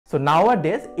So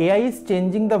nowadays AI is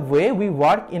changing the way we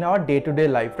work in our day-to-day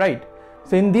life, right?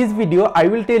 So in this video I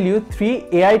will tell you 3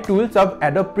 AI tools of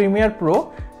Adobe Premiere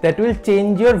Pro that will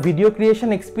change your video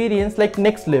creation experience like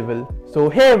next level. So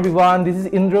hey everyone, this is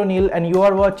Indronil and you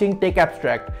are watching Tech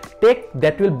Abstract, tech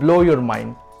that will blow your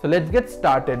mind. So let's get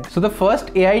started. So the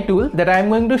first AI tool that I am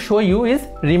going to show you is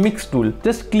Remix tool.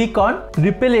 Just click on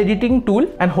Ripple editing tool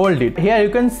and hold it. Here you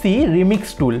can see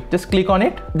Remix tool. Just click on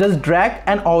it. Just drag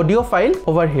an audio file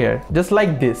over here, just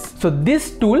like this. So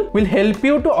this tool will help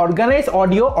you to organize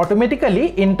audio automatically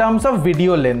in terms of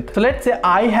video length. So let's say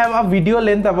I have a video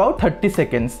length about 30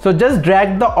 seconds. So just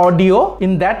drag the audio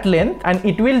in that length and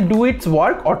it will do its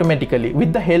work automatically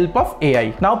with the help of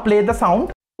AI. Now play the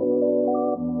sound.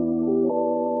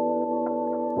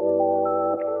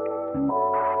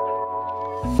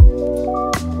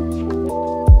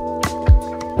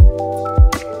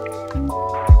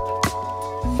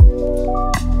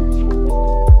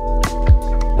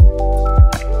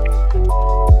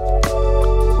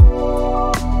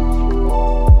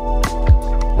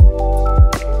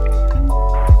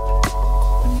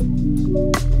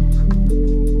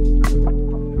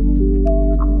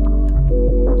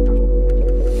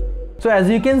 So as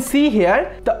you can see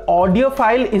here, the audio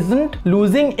file isn't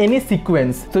losing any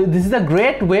sequence. So this is a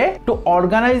great way to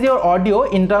organize your audio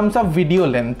in terms of video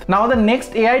length. Now the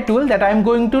next AI tool that I'm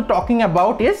going to talking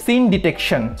about is scene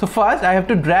detection. So first I have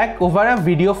to drag over a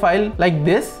video file like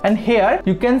this, and here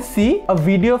you can see a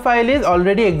video file is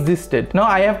already existed. Now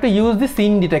I have to use the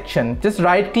scene detection. Just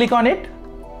right click on it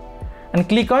and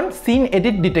click on scene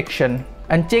edit detection.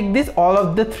 And check this all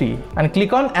of the 3 and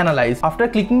click on analyze. After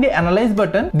clicking the analyze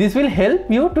button, this will help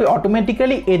you to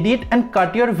automatically edit and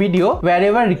cut your video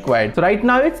wherever required. So right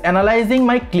now it's analyzing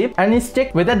my clip and it's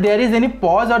checked whether there is any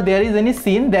pause or there is any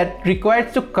scene that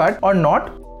requires to cut or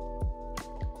not.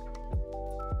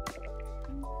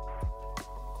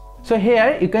 So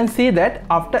here you can see that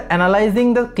after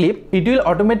analyzing the clip, it will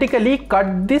automatically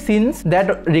cut the scenes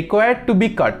that required to be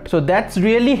cut. So that's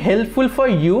really helpful for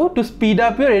you to speed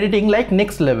up your editing like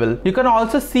next level. You can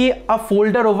also see a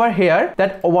folder over here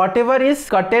that whatever is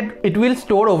cutted, it will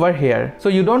store over here. So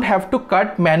you don't have to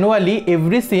cut manually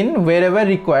every scene wherever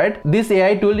required. This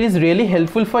AI tool is really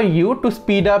helpful for you to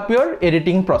speed up your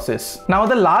editing process. Now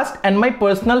the last and my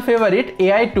personal favorite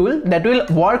AI tool that will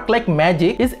work like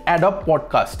magic is Adobe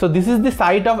Podcast. So this is the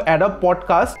site of Adobe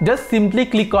Podcast. Just simply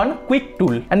click on Quick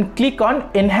Tool and click on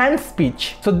Enhance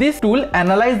Speech. So this tool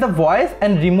analyzes the voice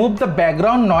and remove the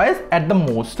background noise at the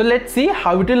most. So let's see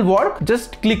how it will work.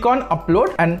 Just click on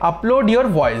Upload and upload your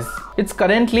voice. It's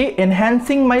currently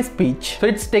enhancing my speech. So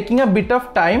it's taking a bit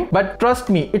of time, but trust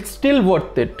me, it's still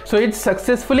worth it. So it's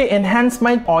successfully enhanced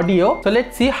my audio. So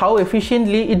let's see how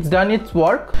efficiently it's done its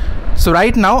work. So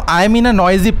right now I am in a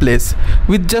noisy place.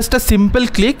 With just a simple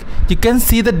click, you can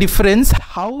see the difference,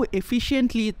 how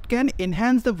efficiently it can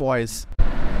enhance the voice.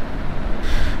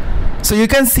 So you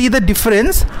can see the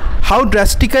difference, how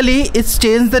drastically it's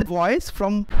changed the voice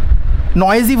from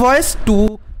noisy voice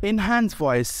to enhanced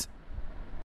voice.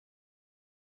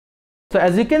 So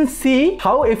as you can see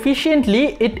how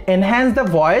efficiently it enhanced the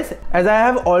voice. As I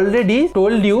have already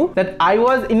told you that I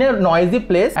was in a noisy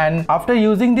place, and after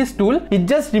using this tool, it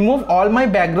just removed all my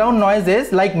background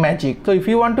noises like magic. So if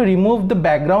you want to remove the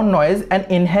background noise and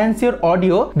enhance your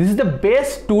audio, this is the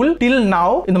best tool till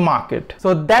now in the market.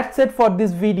 So that's it for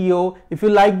this video. If you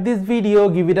like this video,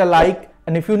 give it a like.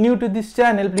 And if you're new to this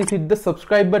channel, please hit the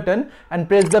subscribe button and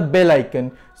press the bell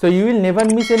icon so you will never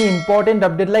miss any important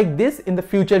update like this in the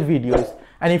future videos.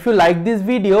 And if you like this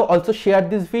video, also share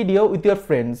this video with your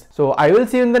friends. So I will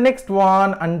see you in the next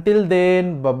one. Until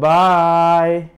then, bye bye.